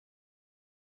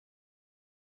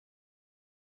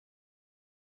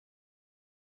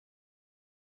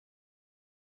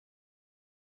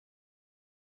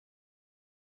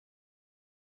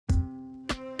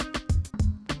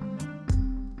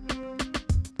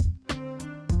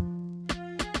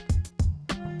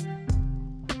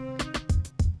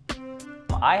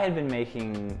I had been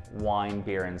making wine,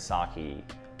 beer, and sake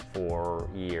for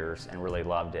years and really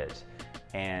loved it.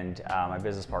 And my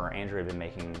business partner, Andrew, had been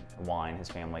making wine. His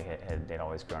family they'd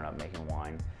always grown up making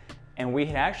wine. And we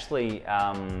had actually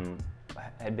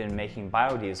had been making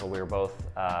biodiesel. We were both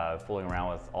fooling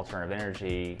around with alternative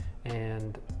energy.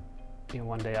 And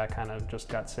one day I kind of just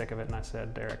got sick of it and I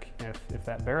said, Derek, if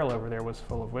that barrel over there was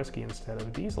full of whiskey instead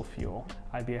of diesel fuel,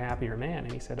 I'd be a happier man.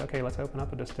 And he said, okay, let's open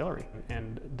up a distillery.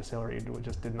 And distillery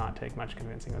just did not take much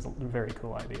convincing. It was a very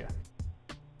cool idea.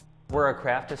 We're a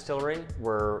craft distillery,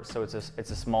 so it's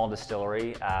a small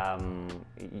distillery.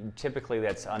 Typically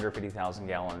that's under 50,000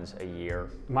 gallons a year.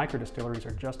 Micro distilleries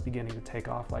are just beginning to take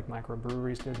off like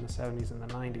microbreweries did in the 70s and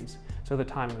the 90s. So the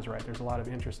timing was right. There's a lot of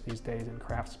interest these days in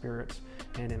craft spirits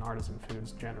and in artisan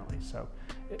foods generally. So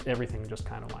everything just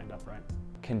kind of lined up right.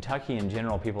 Kentucky in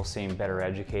general, people seem better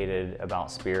educated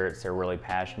about spirits. They're really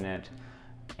passionate.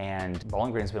 And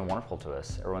Bowling Green's been wonderful to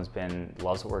us. Everyone's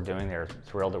loves what we're doing. They're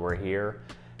thrilled that we're here.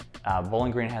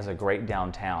 Bowling Green has a great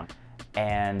downtown,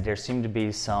 and there seemed to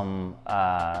be some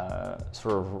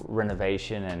sort of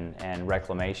renovation and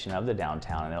reclamation of the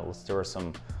downtown, and there were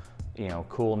some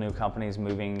cool new companies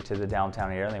moving to the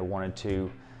downtown area, and they wanted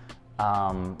to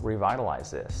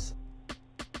revitalize this.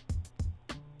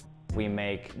 We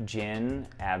make gin,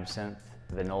 absinthe,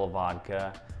 vanilla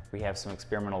vodka. We have some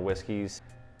experimental whiskeys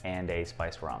and a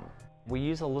spiced rum. We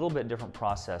use a little bit different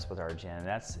process with our gin,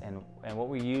 and what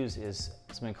we use is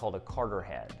something called a Carter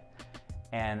head.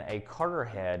 And a Carter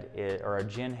head, or a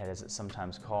gin head as it's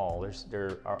sometimes called,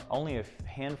 there are only a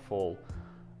handful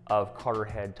of Carter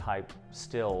head type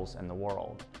stills in the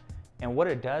world. And what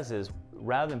it does is,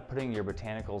 rather than putting your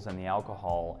botanicals in the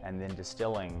alcohol and then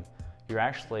distilling, you're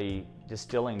actually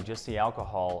distilling just the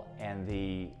alcohol, and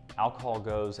the alcohol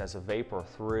goes as a vapor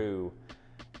through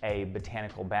a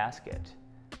botanical basket.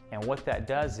 And what that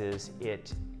does is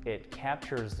it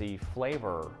captures the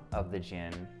flavor of the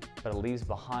gin, but it leaves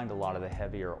behind a lot of the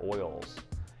heavier oils.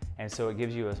 And so it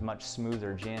gives you a much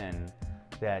smoother gin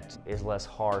that is less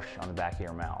harsh on the back of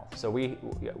your mouth. So we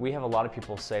have a lot of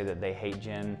people say that they hate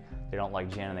gin, they don't like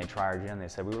gin, and they try our gin, and they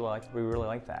say, we really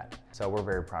like that. So we're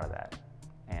very proud of that.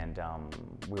 And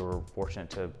we were fortunate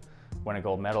to win a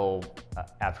gold medal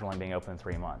after only being open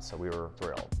 3 months, so we were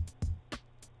thrilled.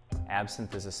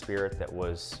 Absinthe is a spirit that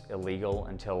was illegal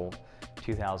until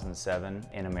 2007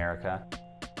 in America.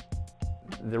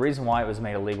 The reason why it was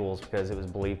made illegal is because it was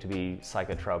believed to be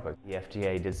psychotropic. The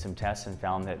FDA did some tests and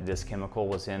found that this chemical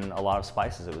was in a lot of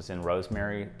spices. It was in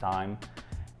rosemary, thyme,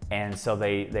 and so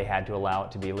they had to allow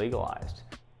it to be legalized.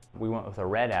 We went with a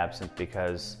red absinthe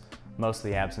because most of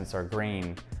the absinthes are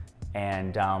green,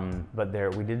 and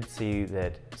but we did see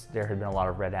that there had been a lot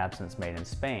of red absinthes made in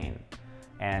Spain.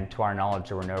 And to our knowledge,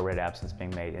 there were no red absinthes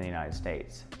being made in the United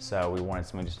States. So we wanted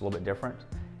something just a little bit different.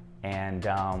 And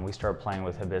we started playing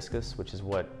with hibiscus, which is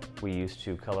what we use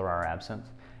to color our absinthe.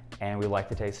 And we liked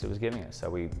the taste it was giving us, so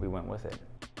we went with it.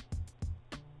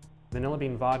 Vanilla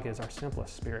bean vodka is our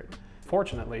simplest spirit.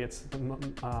 Fortunately, it's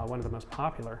one of the most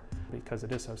popular because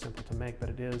it is so simple to make, but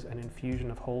it is an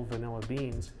infusion of whole vanilla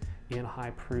beans in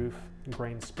high-proof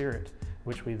grain spirit,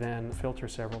 which we then filter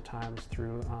several times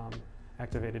through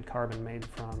activated carbon made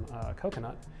from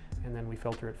coconut, and then we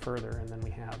filter it further, and then we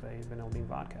have a vanilla bean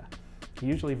vodka.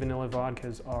 Usually vanilla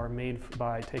vodkas are made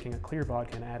by taking a clear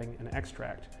vodka and adding an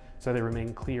extract, so they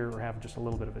remain clear or have just a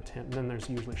little bit of a tint. And then there's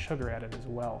usually sugar added as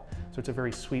well, so it's a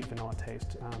very sweet vanilla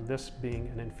taste. This being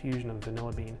an infusion of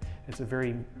vanilla bean, it's a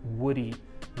very woody,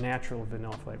 natural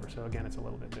vanilla flavor, so again, it's a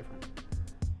little bit different.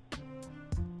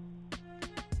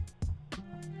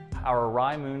 Our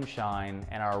rye moonshine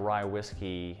and our rye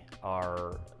whiskey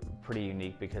are pretty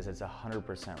unique because it's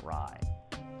 100% rye.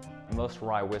 Most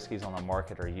rye whiskeys on the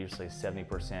market are usually 70%,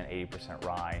 80%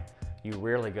 rye. You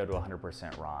rarely go to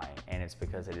 100% rye, and it's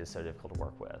because it is so difficult to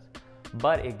work with.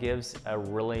 But it gives a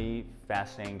really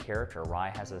fascinating character.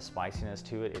 Rye has a spiciness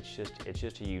to it. It's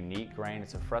just a unique grain.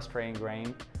 It's a frustrating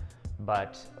grain,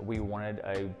 but we wanted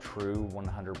a true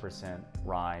 100%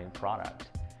 rye product.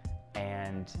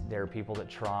 And there are people that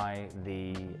try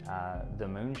the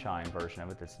moonshine version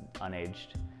of it that's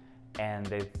unaged, and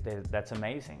that's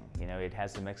amazing. It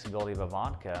has the mixability of a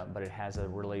vodka, but it has a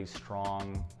really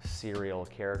strong cereal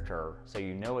character. So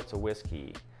it's a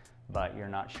whiskey, but you're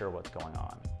not sure what's going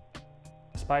on.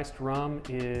 Spiced rum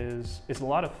is a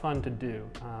lot of fun to do.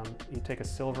 You take a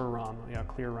silver rum,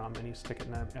 clear rum, and you stick it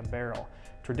in a barrel.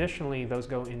 Traditionally, those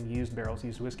go in used barrels,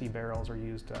 used whiskey barrels or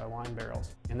used wine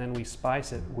barrels. And then we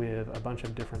spice it with a bunch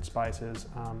of different spices.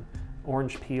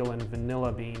 Orange peel and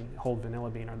vanilla bean, whole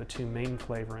vanilla bean, are the two main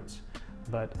flavorants.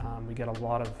 but we get a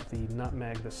lot of the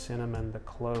nutmeg, the cinnamon, the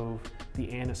clove,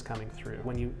 the anise coming through.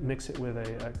 When you mix it with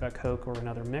a Coke or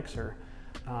another mixer,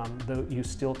 though you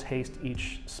still taste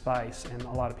each spice, and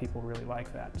a lot of people really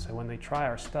like that. So when they try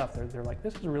our stuff, they're like,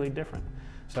 this is really different.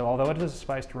 So although it is a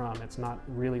spiced rum, it's not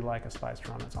really like a spiced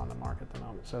rum that's on the market at the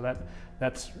moment. So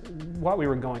that's what we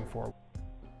were going for.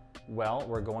 Well,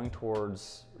 we're going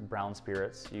towards brown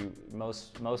spirits.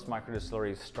 Most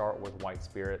microdistilleries start with white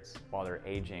spirits while they're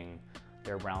aging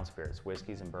their brown spirits.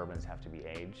 Whiskeys and bourbons have to be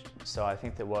aged. So I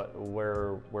think that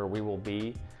where we will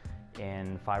be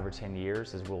in 5 or 10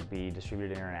 years is we'll be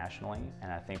distributed internationally,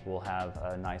 and I think we'll have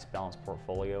a nice balanced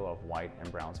portfolio of white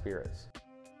and brown spirits.